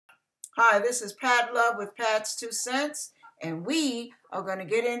Hi, this is Pat Love with Pat's Two Cents, and we are going to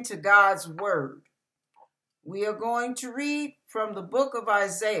get into God's Word. We are going to read from the book of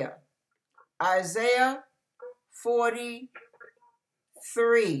Isaiah, Isaiah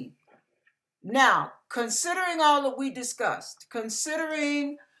 43. Now, considering all that we discussed,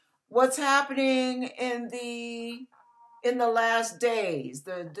 considering what's happening in the last days,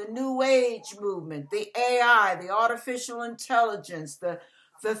 the New Age movement, the AI, the artificial intelligence, the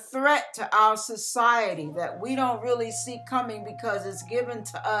threat to our society that we don't really see coming because it's given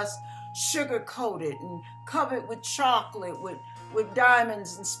to us sugar-coated and covered with chocolate, with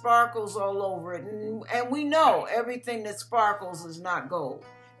diamonds and sparkles all over it. And we know everything that sparkles is not gold.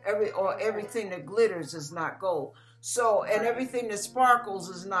 Everything that glitters is not gold. So, and everything that sparkles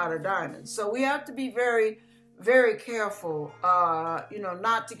is not a diamond. So we have to be very, very careful,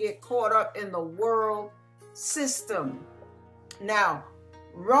 not to get caught up in the world system. Now,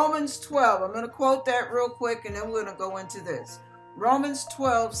 Romans 12, I'm going to quote that real quick and then we're going to go into this. Romans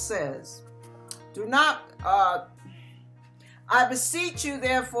 12 says, I beseech you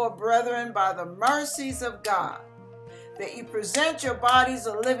therefore, brethren, by the mercies of God, that you present your bodies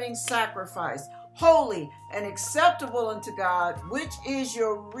a living sacrifice, holy and acceptable unto God, which is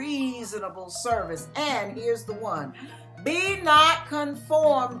your reasonable service. And here's the one. Be not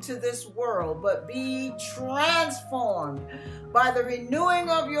conformed to this world, but be transformed by the renewing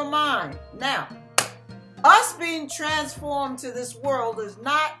of your mind. Now, us being transformed to this world is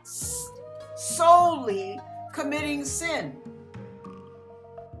not solely committing sin.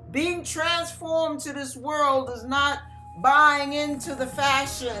 Being transformed to this world is not buying into the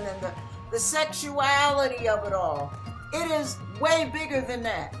fashion and the sexuality of it all. It is way bigger than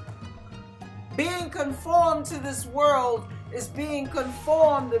that. Being conformed to this world is being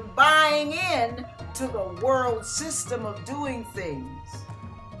conformed and buying in to the world system of doing things.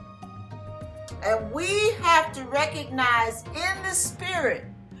 And we have to recognize in the Spirit,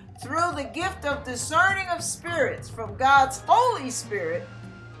 through the gift of discerning of spirits from God's Holy Spirit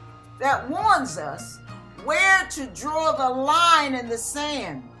that warns us where to draw the line in the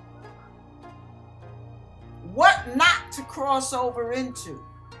sand, what not to cross over into.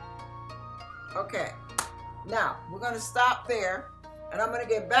 Okay, now we're going to stop there and I'm going to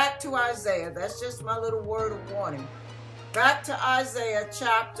get back to Isaiah. That's just my little word of warning. Back to Isaiah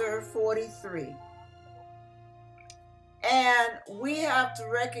chapter 43. And we have to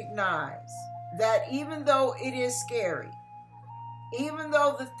recognize that even though it is scary, even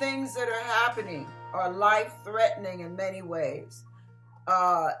though the things that are happening are life-threatening in many ways, they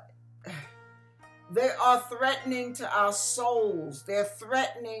are threatening to our souls. They're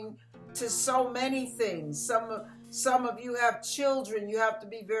threatening to so many things. Some of you have children. You have to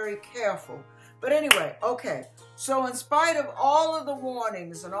be very careful. But anyway, okay. So in spite of all of the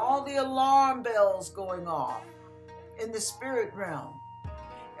warnings and all the alarm bells going off in the spirit realm,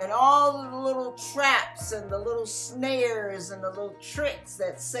 and all of the little traps and the little snares and the little tricks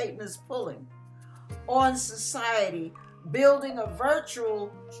that Satan is pulling on society, building a virtual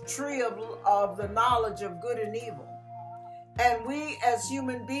tree of the knowledge of good and evil. And we as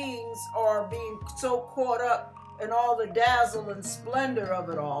human beings are being so caught up in all the dazzle and splendor of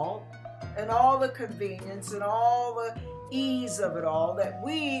it all, and all the convenience and all the ease of it all, that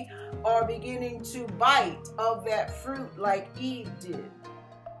we are beginning to bite of that fruit like Eve did.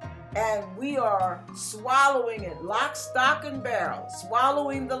 And we are swallowing it lock, stock, and barrel,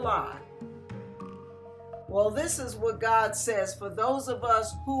 swallowing the lie. Well, this is what God says for those of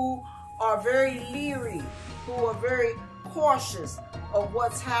us who are very leery, who are very cautious of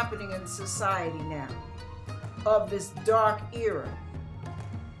what's happening in society now, of this dark era.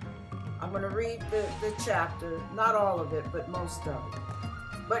 I'm going to read the chapter, not all of it, but most of it.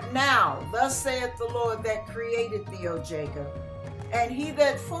 But now, thus saith the Lord that created thee, O Jacob, and he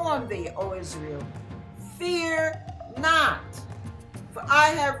that formed thee, O Israel, fear not, for I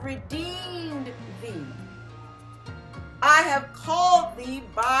have redeemed thee. I have called thee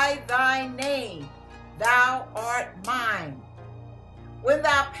by thy name. Thou art mine. When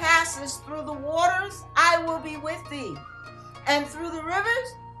thou passest through the waters, I will be with thee. And through the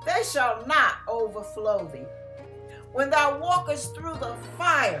rivers, they shall not overflow thee. When thou walkest through the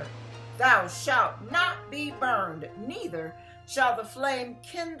fire, thou shalt not be burned, neither shall the flame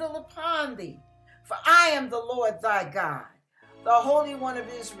kindle upon thee. For I am the Lord thy God, the Holy One of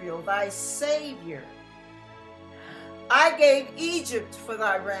Israel, thy Savior. I gave Egypt for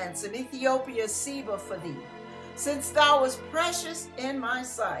thy ransom, Ethiopia Seba for thee. Since thou wast precious in my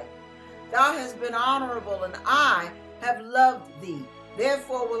sight, thou hast been honorable, and I have loved thee.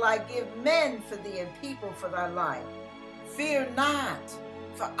 Therefore will I give men for thee and people for thy life. Fear not,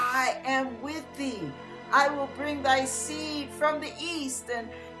 for I am with thee. I will bring thy seed from the east and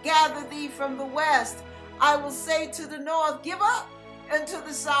gather thee from the west. I will say to the north, give up, and to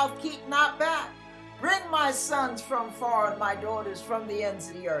the south, keep not back. Bring my sons from far and my daughters from the ends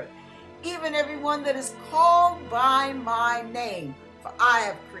of the earth, even everyone that is called by my name. For I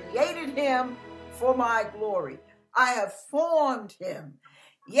have created him for my glory. I have formed him.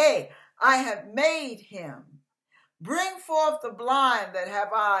 Yea, I have made him. Bring forth the blind that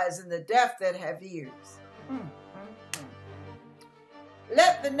have eyes and the deaf that have ears.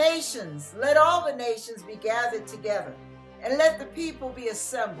 Let all the nations be gathered together, and let the people be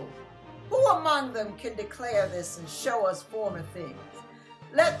assembled. Who among them can declare this and show us former things?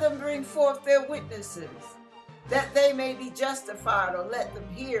 Let them bring forth their witnesses, that they may be justified, or let them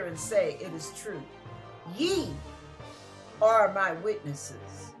hear and say, it is true. Ye are my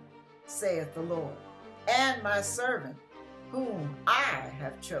witnesses, saith the Lord, and my servant, whom I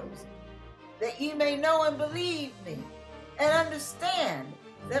have chosen, that ye may know and believe me, and understand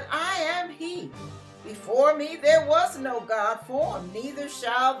that I am he. Before me there was no God formed, neither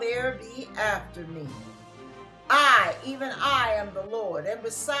shall there be after me. I, even I, am the Lord, and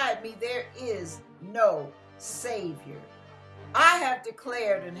beside me there is no Savior. I have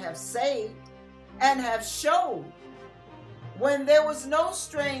declared and have saved, and have showed, when there was no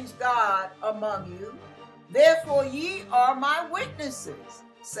strange God among you. Therefore ye are my witnesses,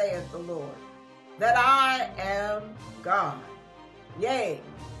 saith the Lord, that I am God. Yea,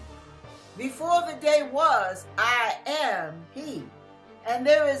 before the day was, I am he, and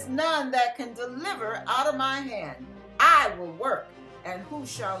there is none that can deliver out of my hand. I will work, and who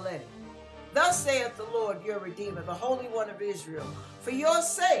shall let it? Thus saith the Lord your Redeemer, the Holy One of Israel, for your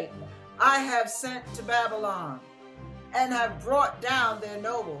sake I have sent to Babylon, and have brought down their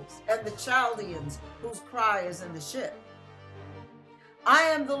nobles, and the Chaldeans, whose cry is in the ship. I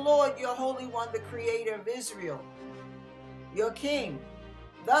am the Lord your Holy One, the Creator of Israel, your King.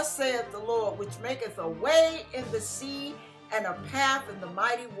 Thus saith the Lord, which maketh a way in the sea, and a path in the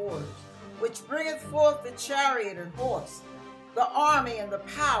mighty waters, which bringeth forth the chariot and horse, the army and the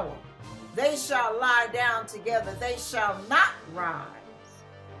power. They shall lie down together, they shall not rise.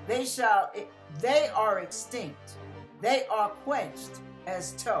 They are extinct, they are quenched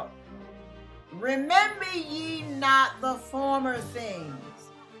as tow. Remember ye not the former things,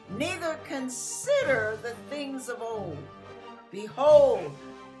 neither consider the things of old. Behold,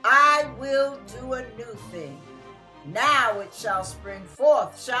 I will do a new thing. Now it shall spring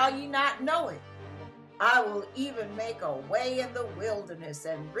forth. Shall ye not know it? I will even make a way in the wilderness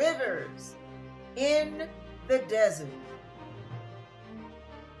and rivers in the desert.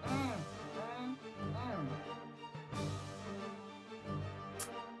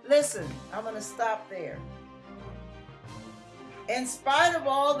 Listen, I'm going to stop there. In spite of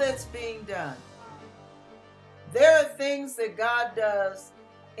all that's being done, there are things that God does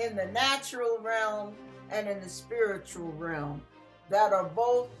in the natural realm and in the spiritual realm that are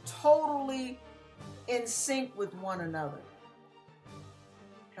both totally in sync with one another.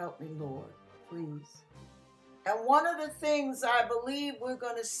 Help me, Lord, please. And one of the things I believe we're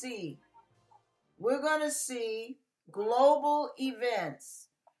going to see global events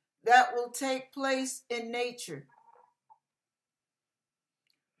that will take place in nature.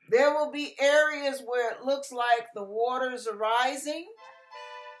 There will be areas where it looks like the waters are rising,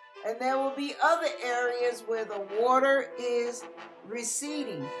 and there will be other areas where the water is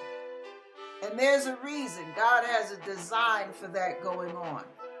receding. And there's a reason. God has a design for that going on.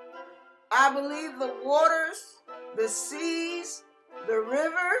 I believe the waters, the seas, the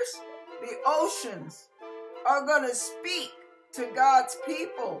rivers, the oceans are going to speak to God's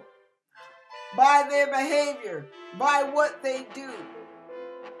people by their behavior, by what they do.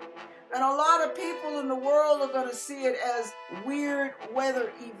 And a lot of people in the world are going to see it as weird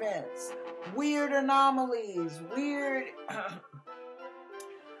weather events, weird anomalies,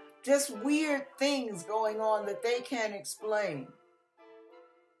 just weird things going on that they can't explain.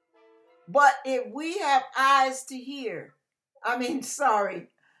 But if we have eyes to hear,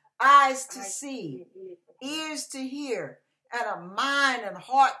 eyes to see, ears to hear, and a mind and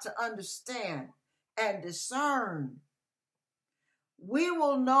heart to understand and discern, we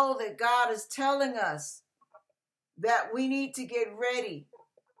will know that God is telling us that we need to get ready,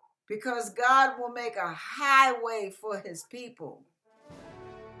 because God will make a highway for his people.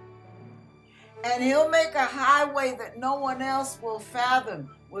 And he'll make a highway that no one else will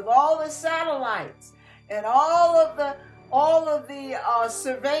fathom, with all the satellites and all of the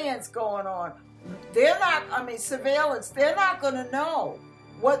surveillance going on. Surveillance, they're not going to know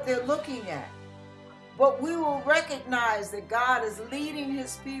what they're looking at. but we will recognize that God is leading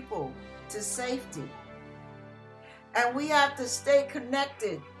his people to safety. And we have to stay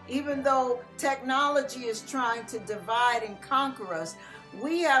connected. Even though technology is trying to divide and conquer us,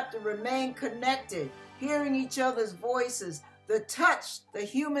 we have to remain connected, hearing each other's voices, the touch, the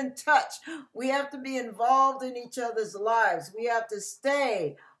human touch. We have to be involved in each other's lives. We have to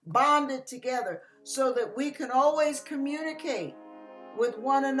stay bonded together so that we can always communicate with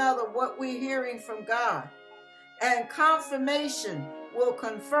one another what we're hearing from God. And confirmation will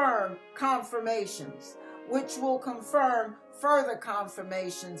confirm confirmations, which will confirm further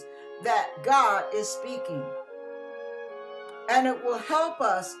confirmations that God is speaking. And it will help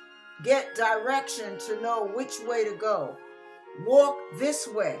us get direction to know which way to go. Walk this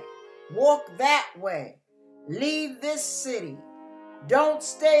way. Walk that way. Leave this city. Don't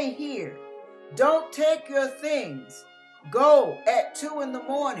stay here. Don't take your things. Go at 2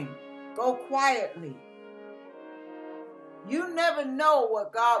 a.m. Go quietly. You never know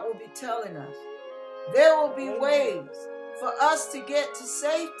what God will be telling us. There will be ways for us to get to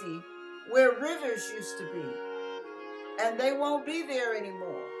safety where rivers used to be, and they won't be there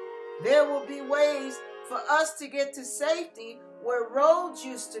anymore. There will be ways for us to get to safety where roads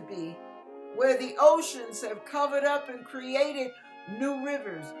used to be, where the oceans have covered up and created new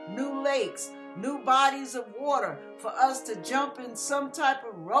rivers, new lakes, new bodies of water for us to jump in some type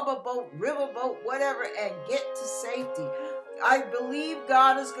of rubber boat, river boat, whatever, and get to safety. I believe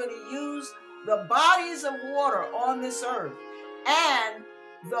God is going to use the bodies of water on this earth and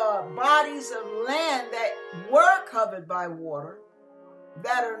the bodies of land that were covered by water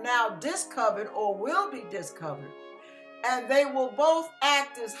that are now discovered or will be discovered. And they will both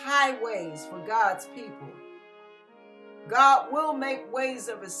act as highways for God's people. God will make ways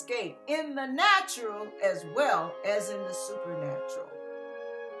of escape in the natural as well as in the supernatural.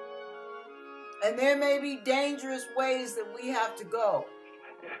 And there may be dangerous ways that we have to go.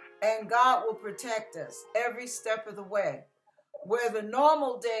 And God will protect us every step of the way. Where the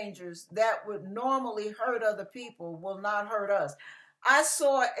normal dangers that would normally hurt other people will not hurt us. I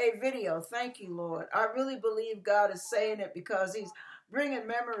saw a video. Thank you, Lord. I really believe God is saying it because he's bringing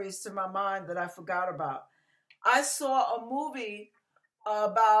memories to my mind that I forgot about. I saw a movie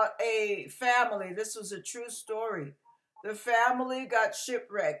about a family. This was a true story. The family got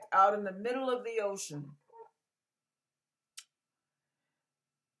shipwrecked out in the middle of the ocean.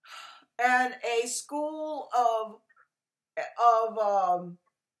 And a school of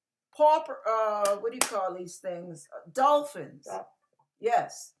pauper, what do you call these things? Dolphins.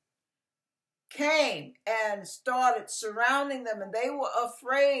 Yes. Came and started surrounding them, and they were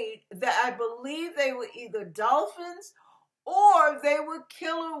afraid that, I believe they were either dolphins or they were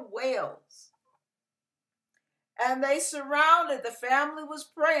killer whales. And they surrounded, the family was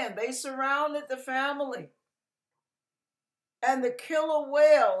praying, they surrounded the family. And the killer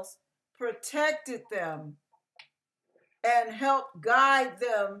whales protected them and helped guide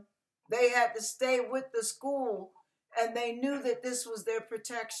them. They had to stay with the school, and they knew that this was their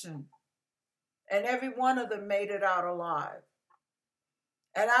protection. And every one of them made it out alive.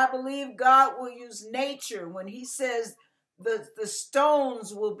 And I believe God will use nature when he says the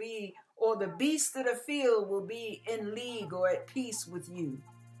stones will be, or the beasts of the field will be in league or at peace with you.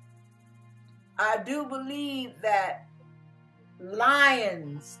 I do believe that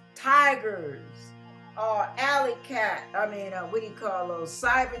lions, tigers, alley cat, what do you call those?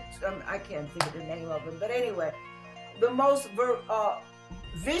 I can't think of the name of them. But anyway, the most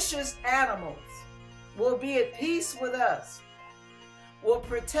vicious animals will be at peace with us, will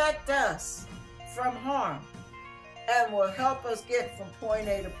protect us from harm, and will help us get from point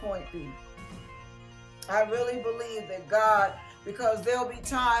A to point B. I really believe that God, because there'll be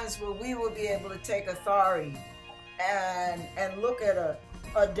times where we will be able to take authority and look at a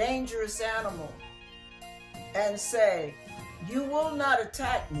dangerous animal and say, you will not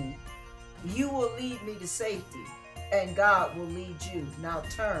attack me, you will lead me to safety, and God will lead you. Now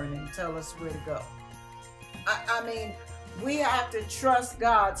turn and tell us where to go. We have to trust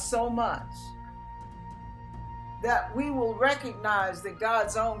God so much that we will recognize that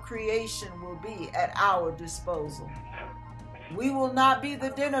God's own creation will be at our disposal. We will not be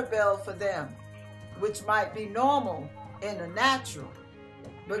the dinner bell for them, which might be normal in the natural,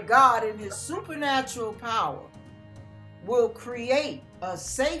 but God in his supernatural power will create a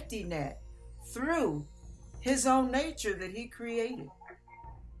safety net through his own nature that he created.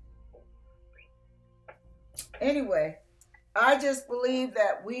 Anyway, I just believe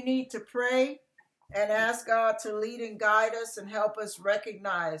that we need to pray and ask God to lead and guide us and help us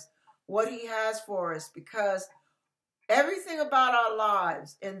recognize what he has for us, because everything about our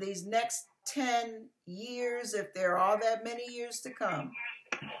lives in these next 10 years, if there are that many years to come,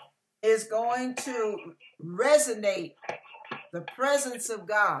 is going to resonate the presence of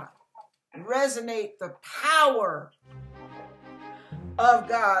God, resonate the power of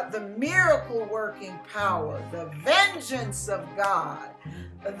God, the miracle working power, the vengeance of God,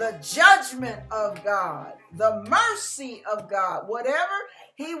 the judgment of God, the mercy of God. Whatever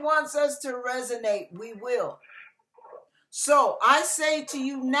he wants us to resonate, we will. So I say to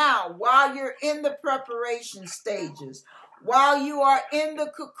you now, while you're in the preparation stages, while you are in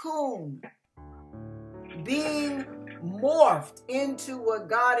the cocoon, being morphed into what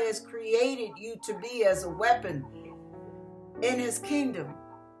God has created you to be as a weapon in his kingdom,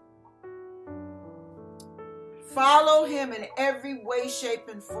 follow him in every way, shape,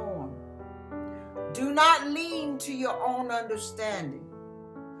 and form. Do not lean to your own understanding.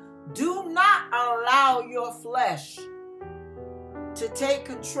 Do not allow your flesh to take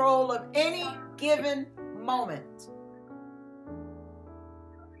control of any given moment.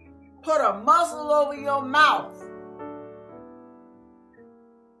 Put a muzzle over your mouth.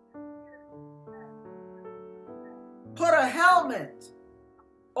 Put a helmet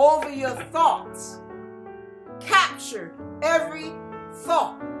over your thoughts. Capture every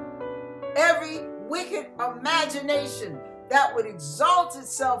thought, every wicked imagination that would exalt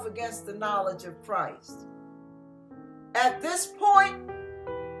itself against the knowledge of Christ. At this point,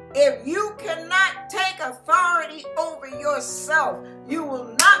 if you cannot take authority over yourself, you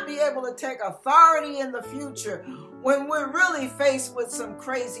will not be able to take authority in the future when we're really faced with some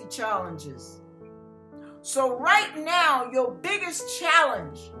crazy challenges. So right now, your biggest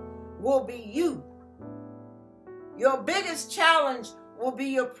challenge will be you. Your biggest challenge will be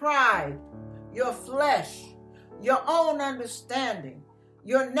your pride, your flesh, your own understanding,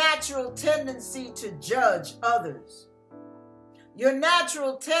 your natural tendency to judge others, your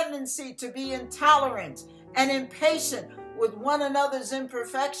natural tendency to be intolerant and impatient with one another's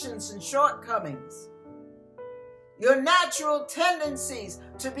imperfections and shortcomings, your natural tendencies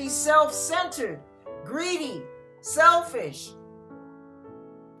to be self-centered, greedy, selfish,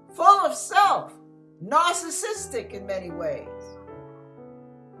 full of self, narcissistic in many ways.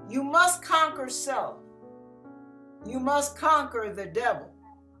 You must conquer self. You must conquer the devil.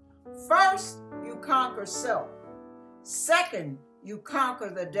 First, you conquer self. Second, you conquer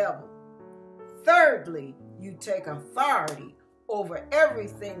the devil. Thirdly, you take authority over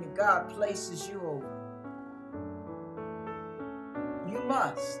everything that God places you over. You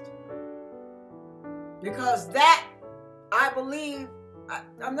must. Because that, I believe,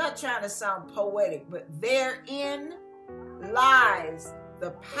 I'm not trying to sound poetic, but therein lies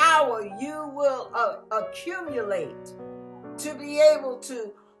the power you will accumulate to be able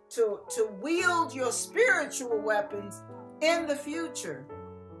to wield your spiritual weapons in the future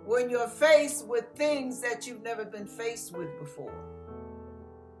when you're faced with things that you've never been faced with before.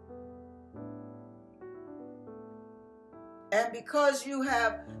 And because you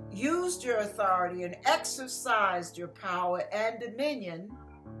have used your authority and exercised your power and dominion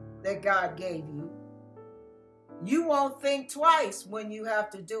that God gave you, you won't think twice when you have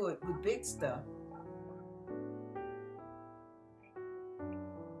to do it with big stuff.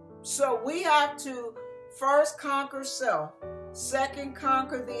 So we have to first conquer self, second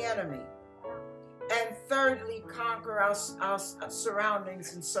conquer the enemy, and thirdly conquer our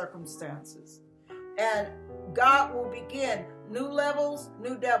surroundings and circumstances. And God will begin new levels,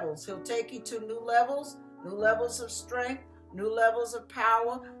 new devils. He'll take you to new levels of strength, new levels of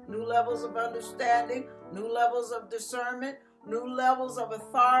power, new levels of understanding, new levels of discernment, new levels of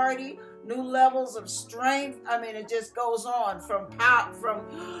authority, new levels of strength. I mean, it just goes on from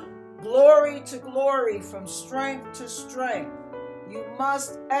glory to glory, from strength to strength. You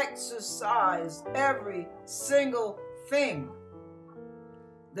must exercise every single thing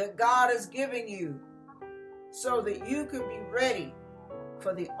that God is giving you so that you can be ready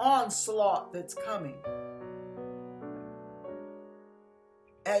for the onslaught that's coming.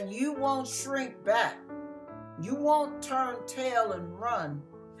 And you won't shrink back. You won't turn tail and run.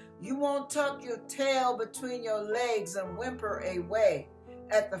 You won't tuck your tail between your legs and whimper away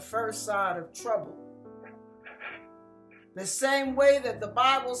at the first sign of trouble. The same way that the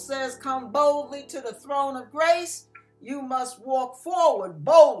Bible says, come boldly to the throne of grace, you must walk forward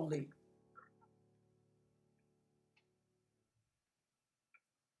boldly.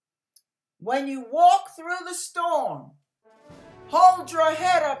 When you walk through the storm, hold your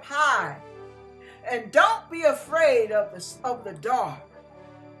head up high and don't be afraid of the dark.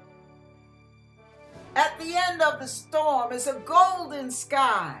 At the end of the storm is a golden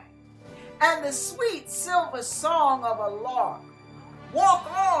sky and the sweet silver song of a lark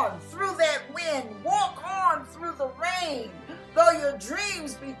Walk on through that wind. Walk on through the rain. Though your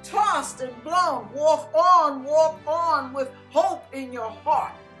dreams be tossed and blown, walk on with hope in your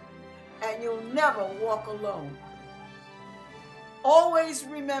heart. And you'll never walk alone. Always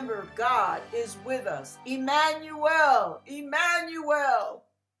remember, God is with us. Emmanuel, Emmanuel.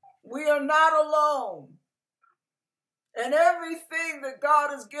 We are not alone. And everything that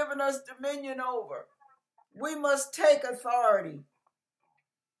God has given us dominion over, we must take authority.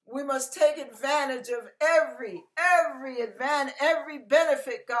 We must take advantage of every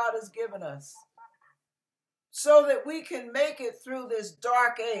benefit God has given us, so that we can make it through this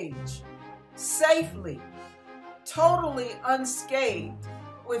dark age safely, totally unscathed,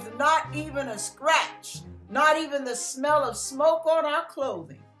 with not even a scratch, not even the smell of smoke on our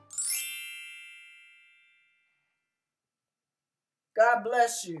clothing. God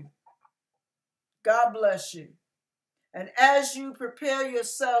bless you. God bless you. And as you prepare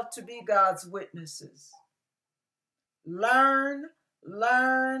yourself to be God's witnesses, learn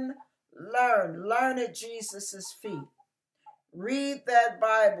at Jesus' feet. Read that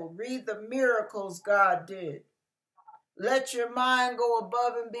Bible. Read the miracles God did. Let your mind go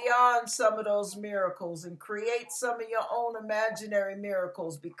above and beyond some of those miracles and create some of your own imaginary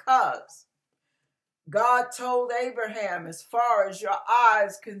miracles, because God told Abraham, as far as your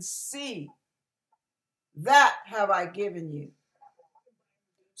eyes can see, that have I given you.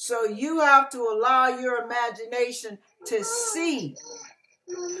 So you have to allow your imagination to see.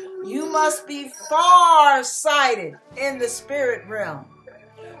 You must be far-sighted in the spirit realm.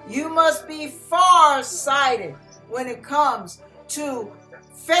 You must be far-sighted when it comes to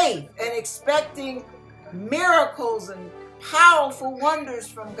faith and expecting miracles and powerful wonders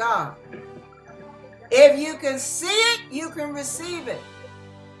from God. If you can see it, you can receive it.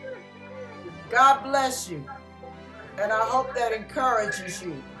 God bless you. And I hope that encourages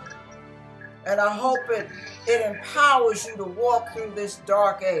you. And I hope it empowers you to walk through this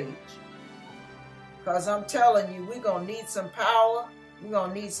dark age. Because I'm telling you, we're going to need some power. We're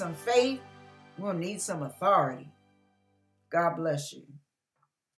going to need some faith. We're going to need some authority. God bless you.